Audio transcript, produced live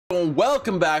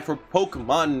Welcome back for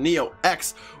Pokemon Neo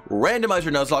X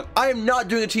Randomizer Nuzlocke. I am not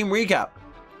doing a team recap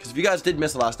because if you guys did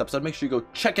miss the last episode, make sure you go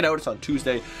check it out. It's on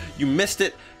Tuesday. You missed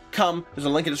it, there's a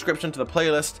link in the description to the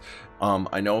playlist.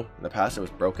 I know in the past it was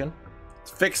broken.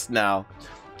 It's fixed now.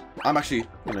 I'm actually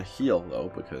gonna heal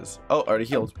though because I already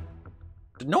healed.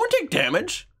 Did no one take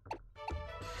damage?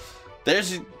 There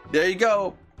you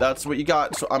go. That's what you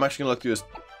got. So I'm actually gonna look through this.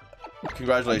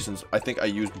 Congratulations. I think I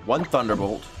used one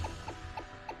Thunderbolt,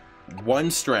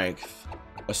 one Strength,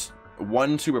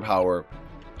 one Superpower,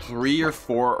 3 or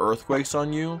 4 Earthquakes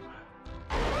on you.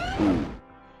 Ooh.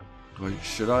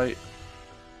 Should I?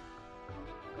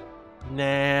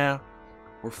 Nah.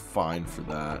 We're fine for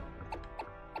that.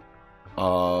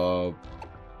 I'm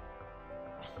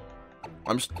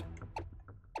just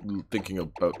thinking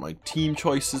about my team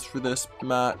choices for this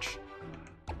match,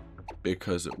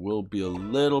 because it will be a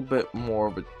little bit more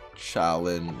of a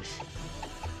challenge.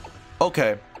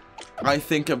 Okay, I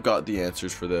think I've got the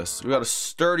answers for this. We got a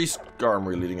sturdy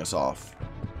Skarmory leading us off.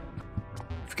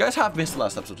 If you guys have missed the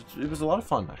last episode, it was a lot of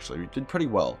fun actually. We did pretty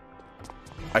well.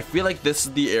 I feel like this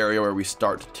is the area where we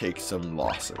start to take some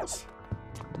losses.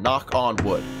 Knock on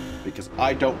wood, because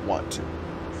I don't want to.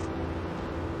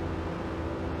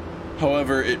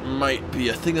 However, it might be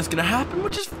a thing that's gonna happen,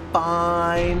 which is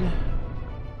fine.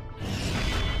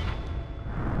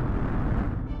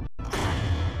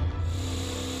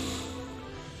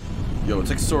 Yo, it's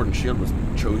like Sword and Shield was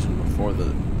chosen before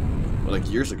like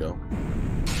years ago.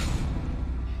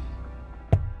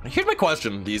 Here's my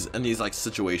question: in these like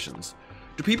situations,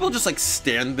 do people just like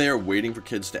stand there waiting for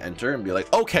kids to enter and be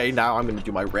like, okay, now I'm gonna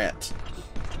do my rant?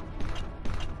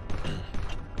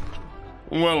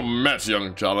 Well met,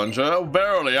 young challenger.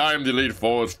 Verily, I am the Elite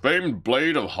Four's famed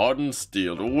blade of hardened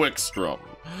steel, Wickstrom.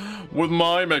 With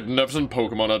my magnificent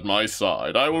Pokemon at my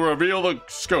side, I will reveal the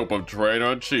scope of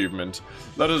trainer achievement.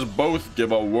 Let us both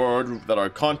give a word that our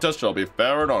contest shall be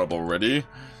fair and honorable. Ready?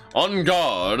 On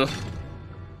guard!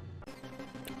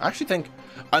 I actually think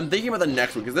I'm thinking about the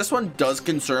next one, because this one does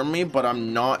concern me, but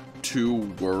I'm not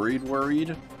too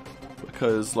worried,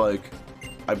 because like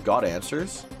I've got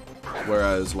answers,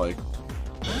 whereas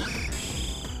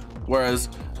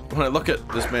when I look at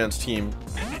this man's team,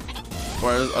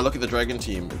 whereas I look at the dragon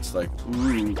team, it's like,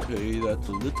 ooh, okay, that's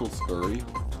a little scary.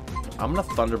 I'm gonna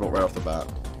Thunderbolt right off the bat.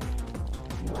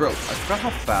 Bro, I forgot how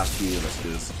fast this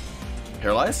is.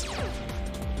 Paralyze?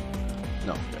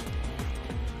 No. Okay.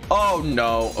 Oh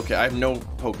no. Okay, I have no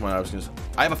Pokemon.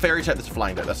 I have a Fairy type that's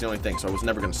flying type. That's the only thing, so I was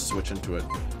never gonna switch into it.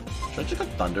 Should I just click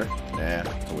Thunder? Nah,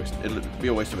 it's a waste. It'll be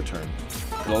a waste of a turn.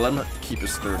 It'll let him keep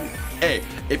his sturdy. Hey,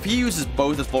 if he uses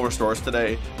both his full restores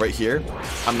today, right here,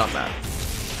 I'm not mad.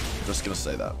 Just gonna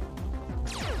say that.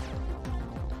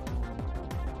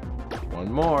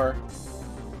 One more.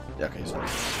 Yeah, okay, so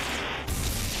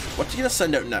what's he gonna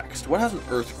send out next? What has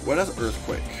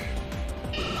Earthquake?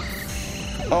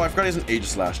 Oh, I forgot he has an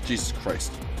Aegislash. Jesus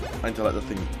Christ. I need to let the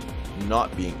thing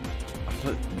not being. I have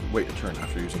to wait a turn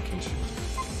after using King's Shield.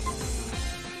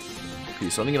 Okay,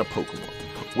 sending in a Pokemon.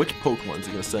 Which Pokemon is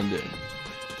he gonna send in?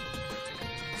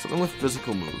 Something with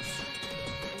physical moves.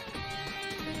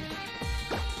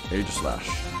 Aegislash.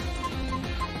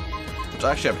 Which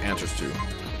I actually have answers to.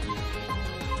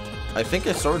 I think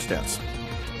I Swords Dance.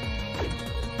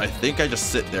 I think I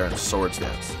just sit there and Swords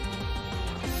Dance.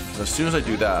 So as soon as I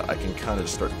do that, I can kind of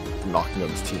just start knocking out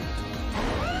his team.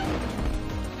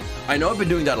 I know I've been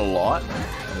doing that a lot.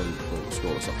 I'm gonna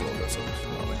scroll this up a little bit so it's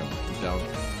not like I'm down.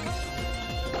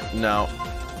 Now,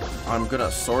 I'm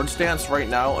gonna Swords Dance right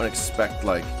now and expect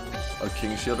like a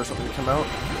King Shield or something to come out.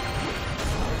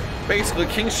 Basically,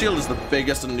 King Shield is the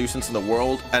biggest nuisance in the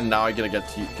world, and now I'm gonna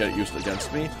get it used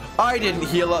against me. I didn't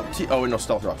heal up. Oh no,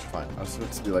 Stealth Rock's fine. I was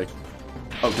supposed to be like,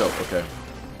 oh dope, okay,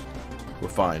 we're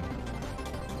fine.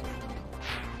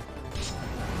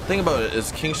 The thing about it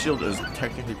is, King Shield is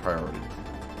technically priority.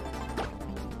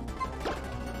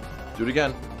 Do it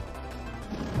again.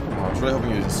 Oh, I was really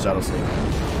hoping you used Shadow Sneak.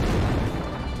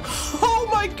 Oh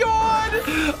my god!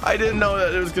 I didn't know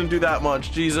that it was gonna do that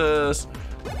much. Jesus.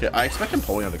 Okay, I expect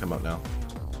Empoleon to come out now.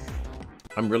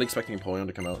 I'm really expecting Empoleon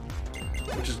to come out,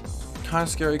 which is kind of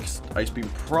scary because Ice Beam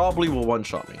probably will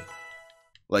one-shot me.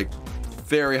 Like,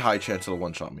 very high chance it'll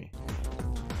one-shot me.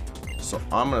 So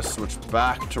I'm gonna switch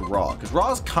back to Raw, because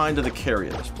Raw is kind of the carry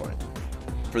at this point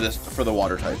for the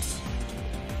water types.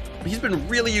 He's been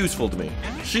really useful to me.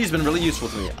 She's been really useful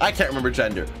to me. I can't remember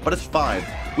gender, but it's fine.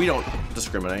 We don't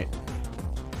discriminate.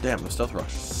 Damn, the Stealth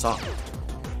Rush sucked.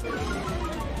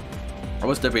 I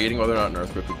was debating whether or not an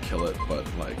Earthquake would kill it, but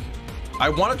like, I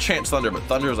want to chance Thunder, but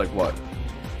Thunder is like what?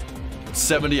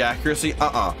 70 accuracy?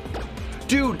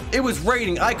 Dude, it was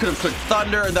raining. I could have clicked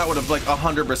thunder and that would have like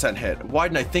 100% hit. Why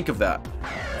didn't I think of that?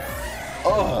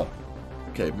 Oh.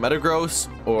 Okay, Metagross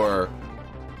or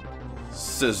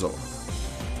Sizzle.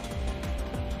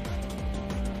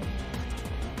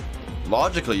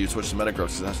 Logically, you switch to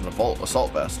Metagross because it has an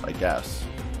assault vest, I guess.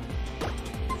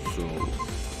 So,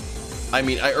 I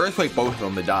mean, I Earthquake both of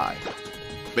them, they die,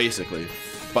 basically.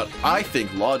 But I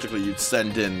think logically you'd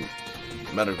send in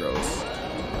Metagross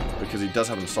because he does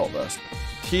have an assault vest.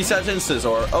 He sent in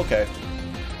Scizor. Okay,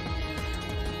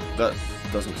 that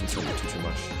doesn't concern me too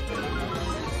much.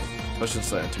 Let's just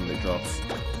say Intimidate drops.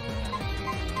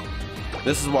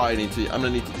 This is why I'm gonna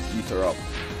need to ether up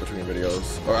between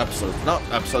videos or episodes, not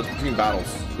episodes, between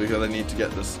battles, because I need to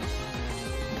get this.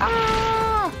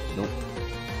 Ah! Nope.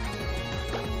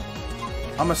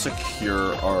 I'm gonna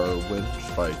secure our win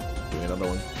just by doing another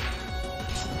one.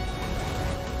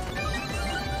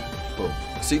 Boom.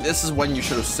 See, this is when you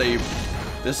should have saved.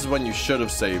 This is when you should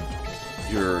have saved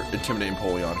your Intimidating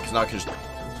Polion, because now I can just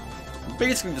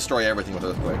basically destroy everything with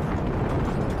Earthquake.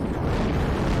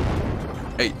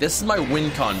 Hey, this is my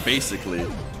win con, basically.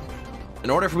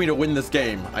 In order for me to win this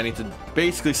game, I need to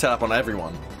basically set up on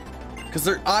everyone. Because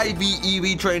they're IV,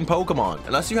 EV trained Pokemon.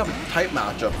 Unless you have type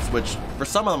matchups, which for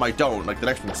some of them I don't. Like the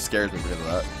next one scares me because of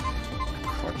that.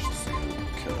 Crunch,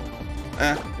 kill.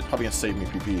 It's probably gonna save me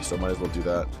PP, so I might as well do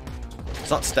that.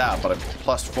 It's not stab, but I'm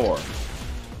 +4.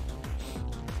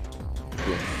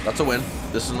 Cool. That's a win.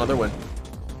 This is another win.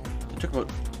 It took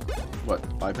about, what,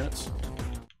 5 minutes?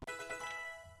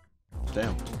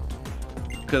 Damn.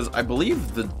 Because I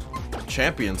believe the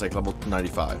champion's like level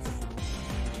 95.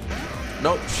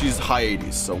 Nope, she's high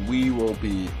 80s, so we will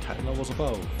be 10 levels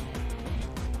above.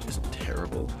 Which isn't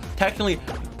terrible. Technically,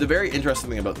 the very interesting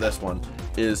thing about this one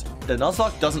is the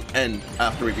Nuzlocke doesn't end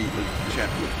after we beat the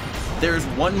champion. There's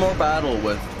one more battle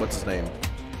with, what's his name?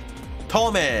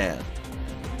 Tall Man!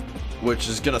 Which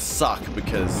is gonna suck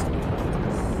because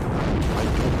I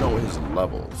don't know his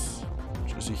levels.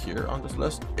 Is he here on this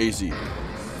list? AZ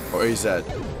or AZ.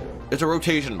 It's a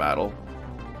rotation battle.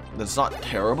 That's not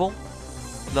terrible.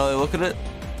 Now that I look at it.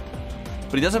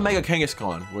 But he doesn't make a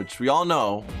Kangaskhan, which we all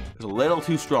know is a little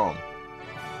too strong.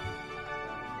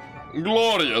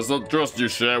 Glorious, the trust you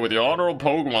share with your honorable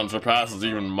Pokemon surpasses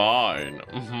even mine.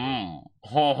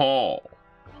 Ho ho.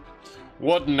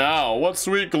 What now? What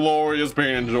sweet, glorious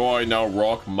pain and joy now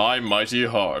rock my mighty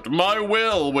heart? My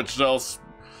will, which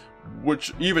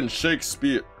even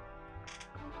Shakespeare.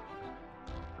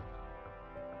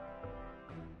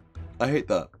 I hate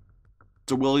that.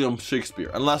 It's a William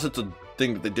Shakespeare. Unless it's a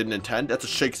thing that they didn't intend. That's a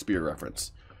Shakespeare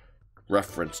reference.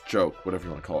 Joke, whatever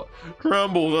you want to call it.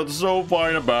 Trembles at so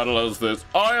fine a battle as this.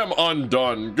 I am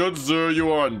undone. Good sir,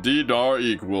 you are indeed our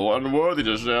equal, and worthy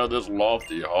to share this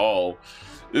lofty hall.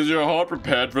 Is your heart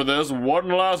prepared for this? One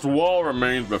last wall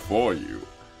remains before you.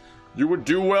 You would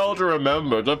do well to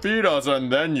remember, defeat us,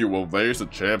 and then you will face a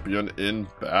champion in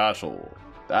battle.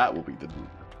 That will be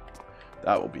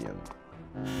in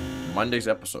Monday's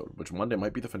episode, which Monday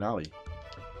might be the finale.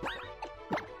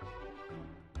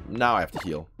 Now I have to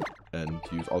heal and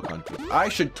use all kinds of. I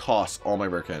should toss all my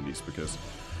rare candies because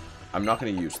I'm not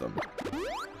going to use them.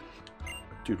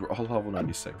 Dude, we're all level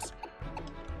 96.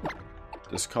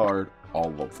 Discard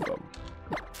all of them.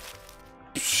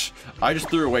 Psh, I just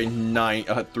threw away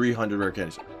 300 rare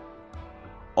candies.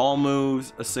 All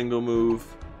moves, a single move.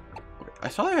 Okay, I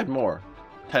thought I had more.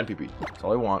 10 PP. That's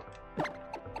all I want.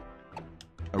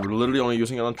 And we're literally only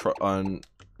using it on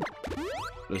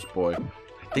this boy.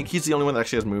 I think he's the only one that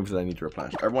actually has moves that I need to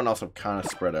replenish. Everyone else have kind of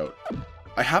spread out.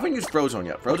 I haven't used Frozone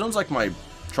yet. Frozone's like my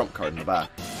trump card in the back.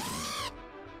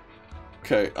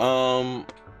 Okay,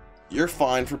 you're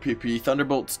fine for PP.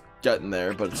 Thunderbolt's getting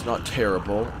there, but it's not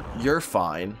terrible. You're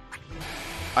fine.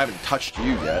 I haven't touched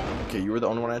you yet. Okay, you were the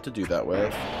only one I had to do that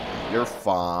with. You're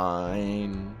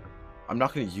fine. I'm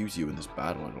not going to use you in this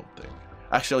battle, I don't think.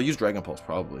 Actually, I'll use Dragon Pulse,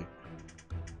 probably.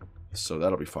 So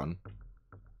that'll be fun.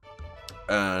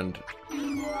 And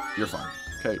you're fine.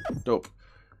 Okay, dope.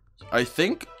 I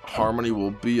think Harmony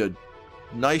will be a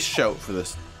nice shout for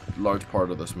this large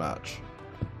part of this match.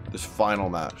 This final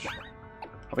match.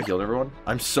 Have I healed everyone?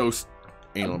 I'm so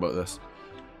anal about this.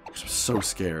 I'm so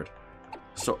scared.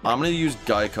 So I'm going to use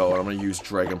Geico and I'm going to use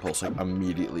Dragon Pulse like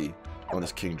immediately on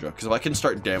this Kingdra. Because if I can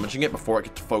start damaging it before I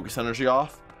get the focus energy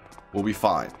off, we'll be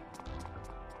fine.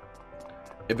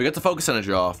 If we get the focus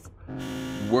energy off,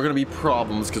 we're going to be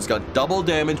problems because it's got double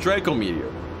damage Draco Meteor.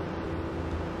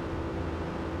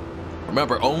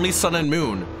 Remember, only Sun and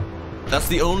Moon. That's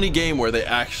the only game where they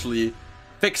actually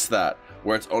fix that.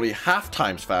 Where it's only half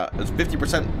times fat. It's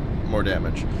 50% more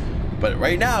damage. But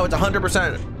right now, it's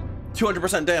 100%.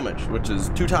 200% damage, which is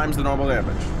 2 times the normal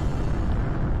damage.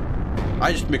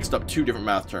 I just mixed up 2 different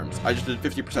math terms. I just did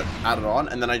 50% added on,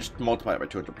 and then I just multiplied it by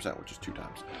 200%, which is 2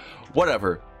 times.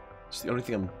 Whatever. It's the only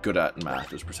thing I'm good at in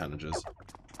math is percentages.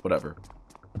 Whatever.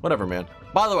 Whatever, man.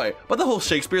 By the way, but the whole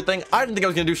Shakespeare thing, I didn't think I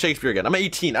was gonna do Shakespeare again. I'm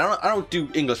 18. I don't do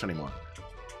English anymore.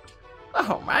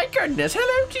 Oh my goodness,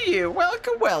 hello to you.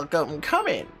 Welcome, welcome. Come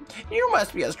in. You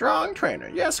must be a strong trainer.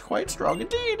 Yes, quite strong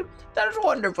indeed. That is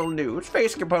wonderful news.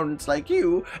 Facing opponents like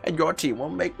you and your team will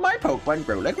make my Pokemon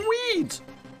grow like weeds.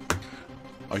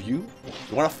 Are you?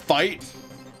 You want to fight?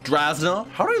 Drasna?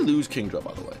 How did I lose Kingdra,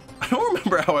 by the way? I don't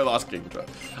remember how I lost Kingdra.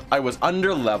 I was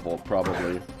under leveled,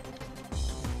 probably.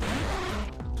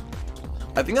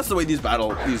 I think that's the way these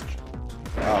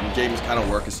games kind of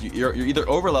work. Is you're either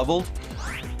over leveled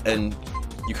and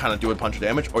you kind of do a bunch of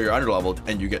damage, or you're under leveled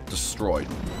and you get destroyed.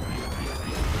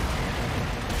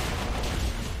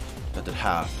 That did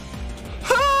half.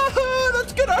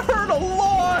 That's gonna hurt a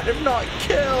lot, if not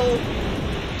kill.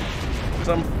 Because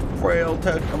I'm frail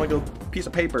tech. I'm like a piece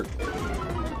of paper.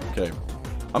 Okay,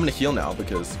 I'm gonna heal now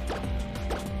because.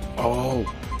 Oh,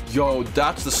 yo,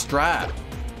 that's the strat.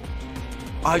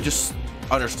 I just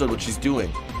understood what she's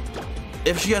doing.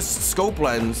 If she has scope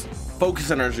lens,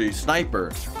 focus energy,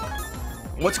 sniper,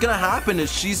 what's gonna happen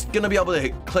is she's gonna be able to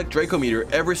click Draco meter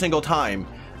every single time,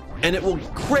 and it will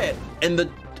crit, and the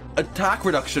attack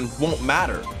reduction won't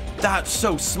matter. That's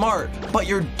so smart, but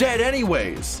you're dead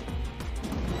anyways.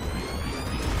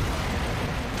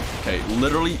 Okay,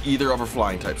 literally either of her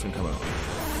flying types can come out.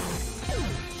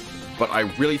 But I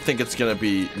really think it's gonna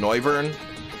be Noivern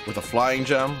with a flying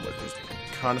gem, which is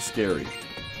kind of scary.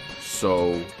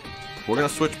 So we're gonna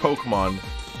switch Pokemon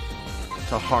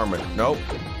to Harmony. Nope.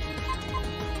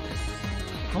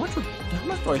 How much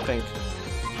do I think?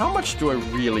 How much do I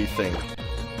really think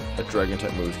a Dragon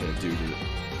type move is gonna do to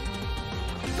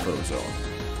Frozone?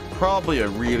 Probably a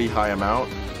really high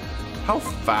amount. How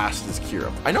fast is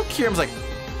Kyurem? I know Kyurem's like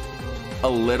a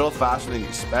little faster than you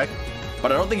expect,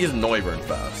 but I don't think he's Noivern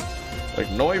fast. Like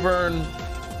Noivern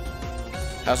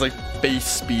has like base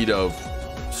speed of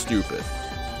stupid.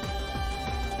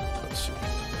 Let's see.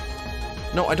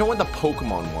 No, I don't want the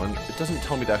Pokemon one. It doesn't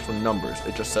tell me the actual numbers.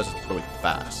 It just says it's really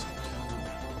fast.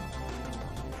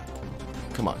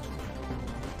 Come on.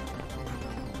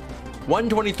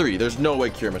 123. There's no way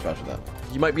Kyurem is faster than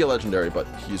that. He might be a legendary, but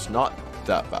he's not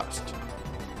that fast.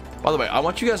 By the way, I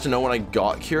want you guys to know when I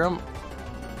got Kyurem.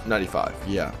 95.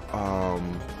 Yeah.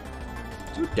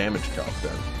 Do damage calc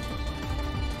then.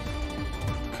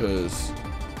 Because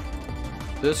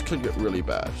this could get really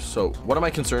bad. So what am I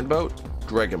concerned about?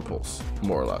 Dragon Pulse,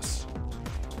 more or less.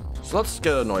 So let's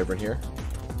get a Noivern here.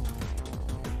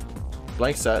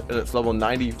 Blank set, and it's level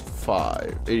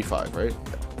 85, right?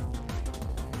 Yeah.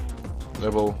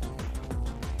 Level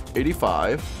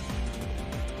 85.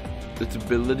 Its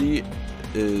ability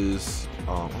is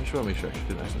I just want to make sure I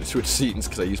didn't actually switch scenes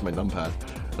because I use my numpad,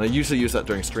 and I usually use that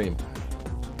during stream.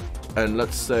 And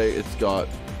let's say it's got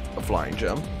a flying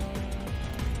gem.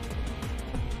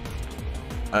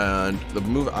 And the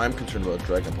move I'm concerned about is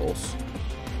Dragon Pulse.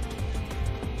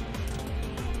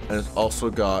 And it's also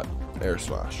got Air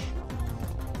Slash.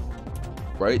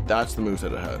 Right? That's the moves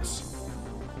that it has.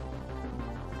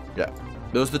 Yeah.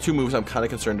 Those are the 2 moves I'm kind of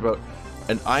concerned about.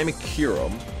 And I'm a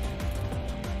Kyurem.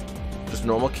 Just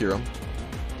normal Kyurem.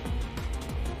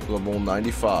 Level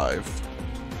 95.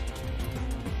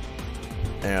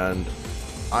 And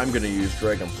I'm going to use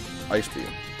Dragon Ice Beam.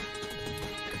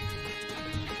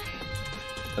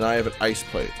 And I have an Ice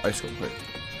Plate, Ice Plate.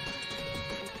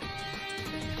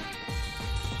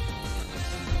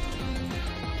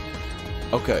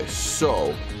 Okay,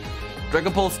 so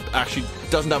Dragon Pulse actually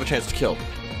doesn't have a chance to kill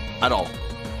at all.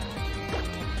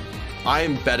 I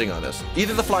am betting on this.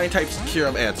 Either the flying type's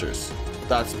Kyurem answers.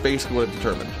 That's basically what I've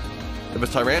determined. If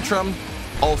it's Tyrantrum,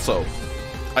 also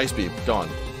Ice Beam, gone.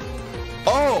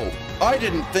 Oh, I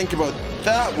didn't think about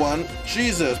that one.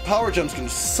 Jesus, Power Gems can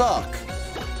suck.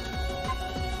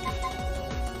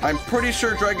 I'm pretty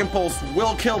sure Dragon Pulse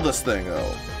will kill this thing,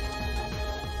 though.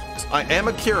 I am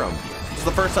a Kyurem. This is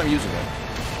the first time using it.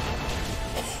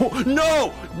 Oh,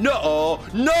 no! No!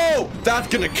 No! That's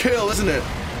gonna kill, isn't it?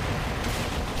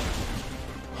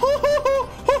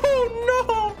 Oh,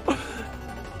 no!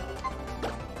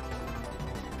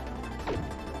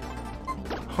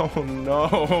 Oh,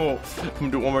 no. I'm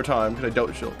gonna do it one more time because I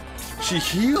doubt she'll. She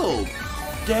healed!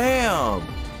 Damn!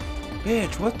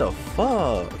 Bitch, what the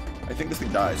fuck? I think this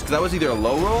thing dies, because that was either a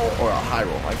low roll or a high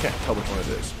roll. I can't tell which one it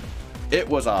is. It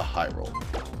was a high roll.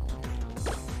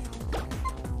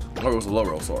 Or it was a low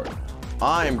roll, sorry.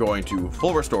 I'm going to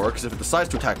full restore, because if it decides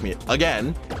to attack me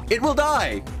again, it will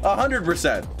die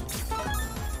 100%.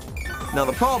 Now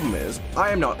the problem is, I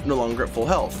am no longer at full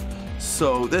health,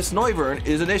 so this Noivern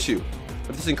is an issue.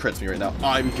 If this thing crits me right now,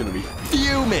 I'm gonna be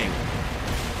fuming.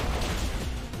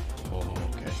 Oh,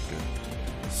 okay,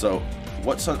 good. So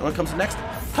what comes next?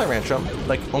 Tyrantrum,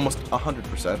 like almost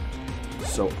 100%.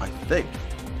 So I think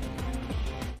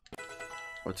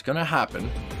what's gonna happen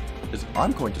is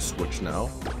I'm going to switch now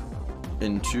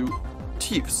into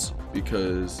Teefs,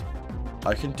 because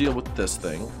I can deal with this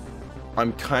thing.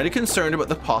 I'm kind of concerned about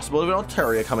the possibility of an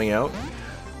Altaria coming out,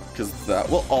 because that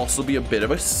will also be a bit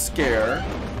of a scare,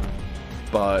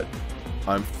 but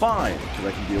I'm fine because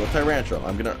I can deal with Tyrantrum.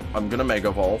 I'm gonna Mega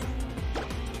Evolve,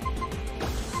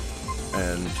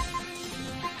 and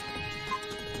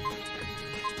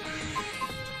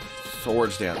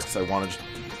Swords Dance, because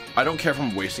I don't care if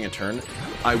I'm wasting a turn.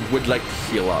 I would like to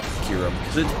heal up Kyurem,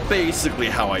 because it's basically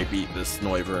how I beat this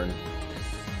Noivern.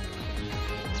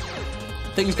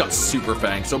 Things got super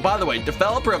fang. So by the way,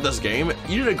 developer of this game,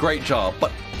 you did a great job,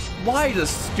 but why this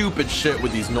stupid shit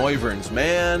with these Noiverns,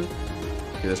 man?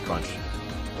 Okay, this crunch.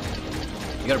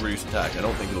 You gotta reduce attack. I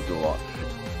don't think it'll do a lot.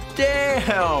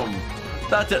 Damn!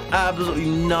 That did absolutely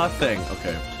nothing.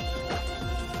 Okay.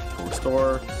 Full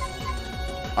restore.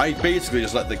 I basically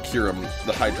just let the Kyurem,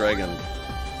 the Hydreigon,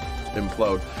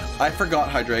 implode. I forgot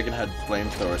Hydreigon had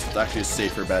flamethrowers. So it's actually a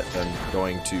safer bet than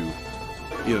going to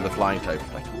either the flying type.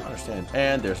 I don't understand.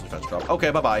 And there's a defense drop. Okay,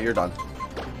 bye-bye. You're done.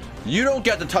 You don't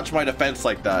get to touch my defense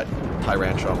like that,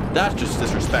 Tyrantrum. That's just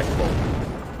disrespectful.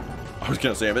 I was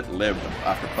gonna say, if it lived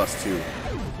after +2,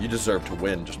 you deserve to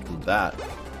win just from that.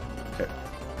 Okay.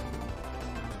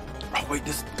 Oh wait,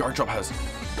 this Garchomp has...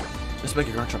 This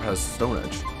Mega Garchomp has Stone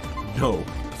Edge. No,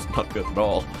 it's not good at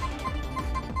all.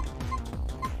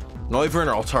 Noivern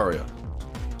or Altaria?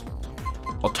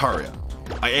 Altaria.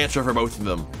 I answer for both of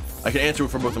them. I can answer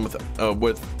for both of them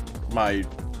with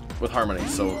Harmony.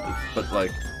 So, but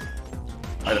like,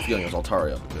 I had a feeling it was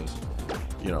Altaria because,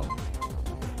 you know,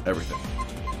 everything.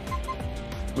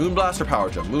 Moonblast or Power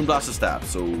Gem? Moonblast is staff,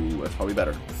 so that's probably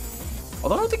better.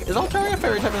 Although I don't think, is Altaria a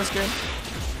fairy type in this game?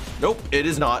 Nope, it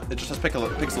is not. It just has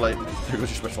Pixelite. There goes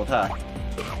your special attack.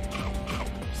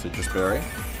 Citrus Berry.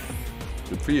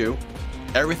 Good for you.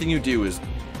 Everything you do is...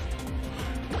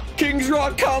 King's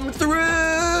Rock come through!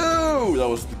 That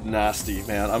was nasty,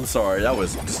 man. I'm sorry. That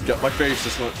was just... My face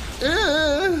just went...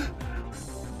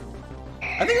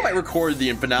 I think I might record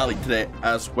the finale today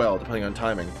as well, depending on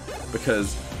timing.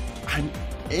 Because I'm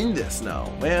in this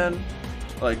now, man.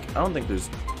 Like, I don't think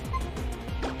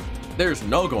there's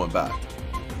no going back.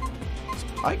 So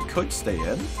I could stay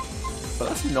in, but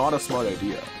that's not a smart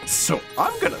idea. So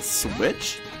I'm gonna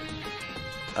switch,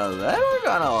 and then we're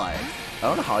gonna like... I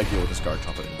don't know how I deal with this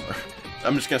Garchomp anymore.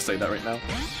 I'm just gonna say that right now.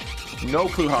 No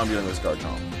clue how I'm dealing with this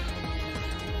Garchomp.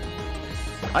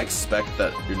 I expect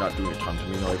that you're not doing a ton to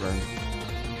me, Noivern.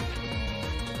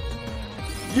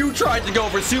 You tried to go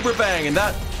for Super Fang, and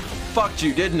that fucked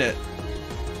you, didn't it?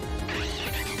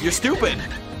 You're stupid.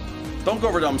 Don't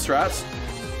go for dumb strats.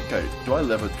 Okay, do I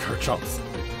live with Garchomp?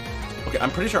 Okay,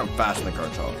 I'm pretty sure I'm faster than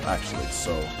Garchomp, actually,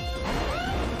 so...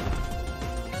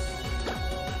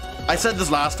 I said this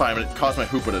last time, and it caused my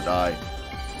Hoopa to die.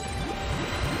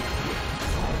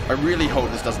 I really hope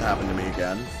this doesn't happen to me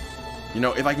again. You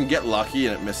know, if I can get lucky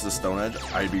and it misses the Stone Edge,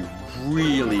 I'd be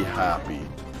really happy.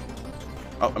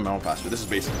 Oh, I'm on faster. This is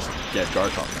basically just get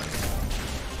Garchomp, man.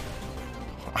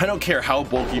 I don't care how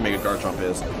bulky Mega Garchomp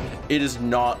is. It is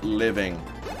not living.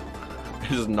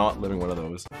 It is not living one of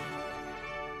those.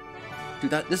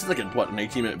 Dude, this is like what, an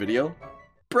 18-minute video?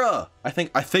 Bruh. I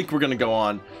think we're gonna go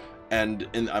on and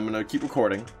I'm gonna keep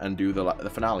recording and do the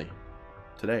finale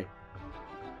today.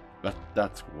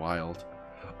 That's wild.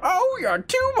 Oh, you're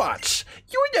too much.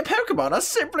 You and your Pokemon are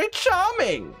simply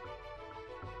charming.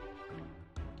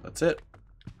 That's it.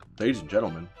 Ladies and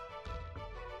gentlemen.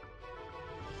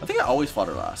 I think I always fought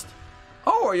her last.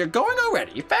 Oh, you're going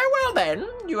already? Farewell then.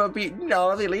 You have beaten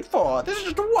all of the Elite Four. This is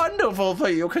just wonderful for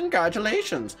you.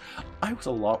 Congratulations. I was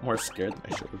a lot more scared than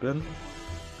I should have been.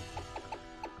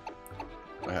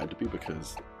 I had to be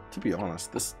because, to be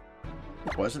honest, this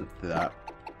wasn't that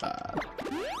bad.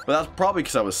 But that's probably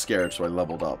because I was scared, so I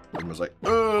leveled up and was like,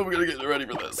 oh, we're gonna get ready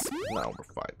for this. No, we're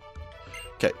fine.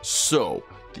 Okay, so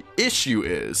the issue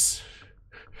is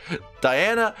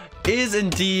Diana is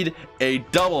indeed a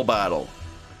double battle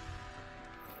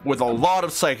with a lot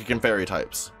of Psychic and Fairy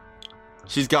types.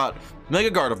 She's got Mega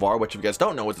Gardevoir, which if you guys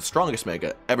don't know is the strongest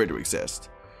Mega ever to exist.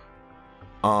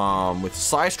 With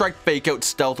Psy Strike, Fake Out,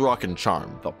 Stealth Rock, and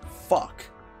Charm. The fuck?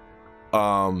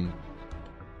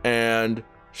 And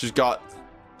she's got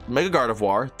Mega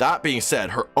Gardevoir. That being said,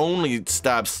 her only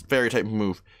stab fairy type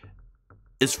move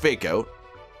is Fake Out.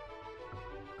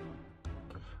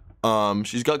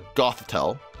 She's got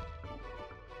Gothitelle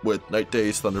with Night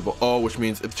Daze, Thunderbolt. Oh, which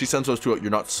means if she sends those two out,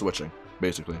 you're not switching,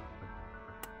 basically.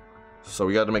 So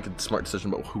we got to make a smart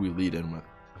decision about who we lead in with.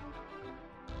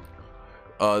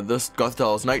 This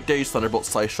Gothitelle is Night Daze, Thunderbolt,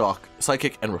 Psyshock,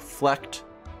 Psychic, and Reflect.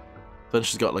 Then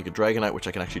she's got like a Dragonite, which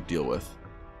I can actually deal with.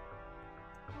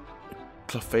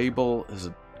 Clefable is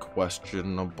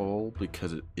questionable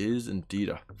because it is indeed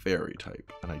a fairy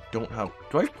type, and I don't have.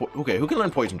 Do I? Okay, who can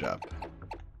learn Poison Jab?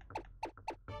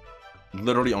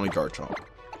 Literally only Garchomp.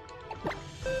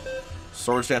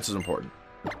 Swords Dance is important,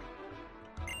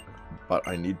 but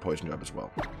I need Poison Jab as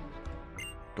well.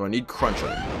 Do I need Crunch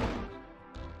anymore?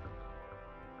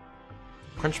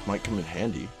 Crunch might come in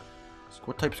handy.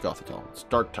 What type is Gothitelle? It's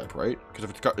Dark type, right? Because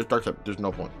if it's Dark type, there's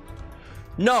no point.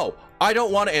 No! I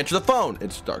don't want to answer the phone!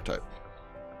 It's Dark type.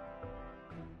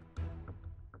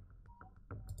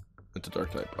 It's a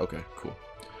Dark type. Okay,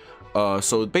 cool.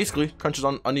 So basically, Crunch is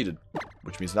unneeded.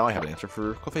 Which means now I have an answer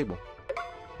for Clefable.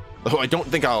 Though I don't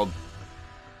think I'll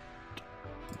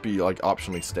be, like,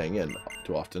 optionally staying in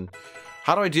too often.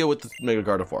 How do I deal with the Mega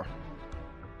Gardevoir?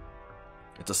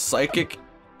 It's a Psychic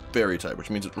Fairy type, which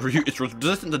means it's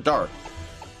resistant to Dark.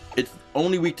 It's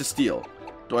only weak to Steel.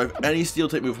 Do I have any Steel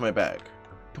type move in my bag?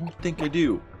 Don't think I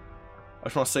do. I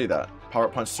just want to say that. Power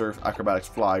Punch, Surf, Acrobatics,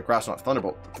 Fly, Grass Knot,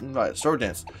 Thunderbolt, Sword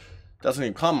Dance,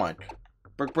 Designating Calm Mind,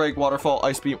 Brick Break, Waterfall,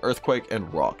 Ice Beam, Earthquake,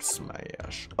 and Rock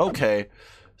Smash. Okay,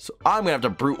 so I'm gonna have to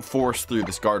brute force through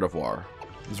this Gardevoir.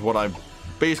 Is what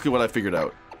basically what I figured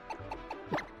out.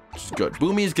 Which is good.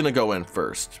 Boomy's gonna go in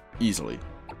first, easily.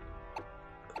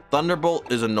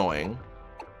 Thunderbolt is annoying,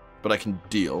 but I can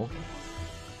deal.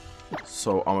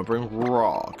 So I'm gonna bring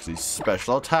Raw, because he's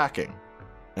special attacking.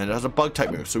 And it has a bug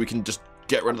type move, so we can just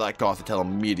get rid of that Gothitelle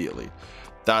immediately.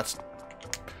 That's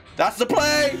the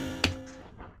play!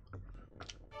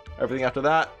 Everything after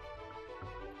that,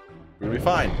 we're gonna be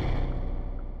fine.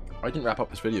 I didn't wrap up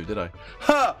this video, did I?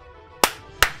 Ha!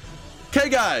 Okay,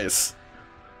 guys!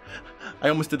 I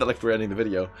almost did that like we're ending the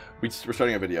video. We're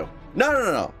starting a video.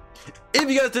 No. If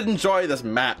you guys did enjoy this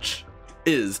match,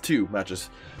 two matches,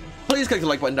 please click the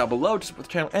like button down below to support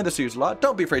the channel and the series a lot.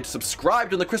 Don't be afraid to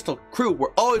subscribe to the Crystal Crew.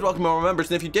 We're always welcome more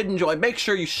members, and if you did enjoy, make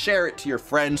sure you share it to your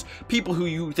friends, people who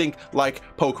you think like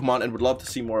Pokemon and would love to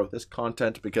see more of this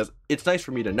content, because it's nice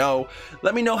for me to know.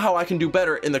 Let me know how I can do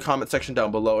better in the comment section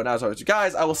down below, and as always,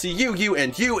 guys, I will see you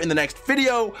in the next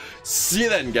video. See you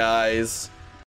then, guys.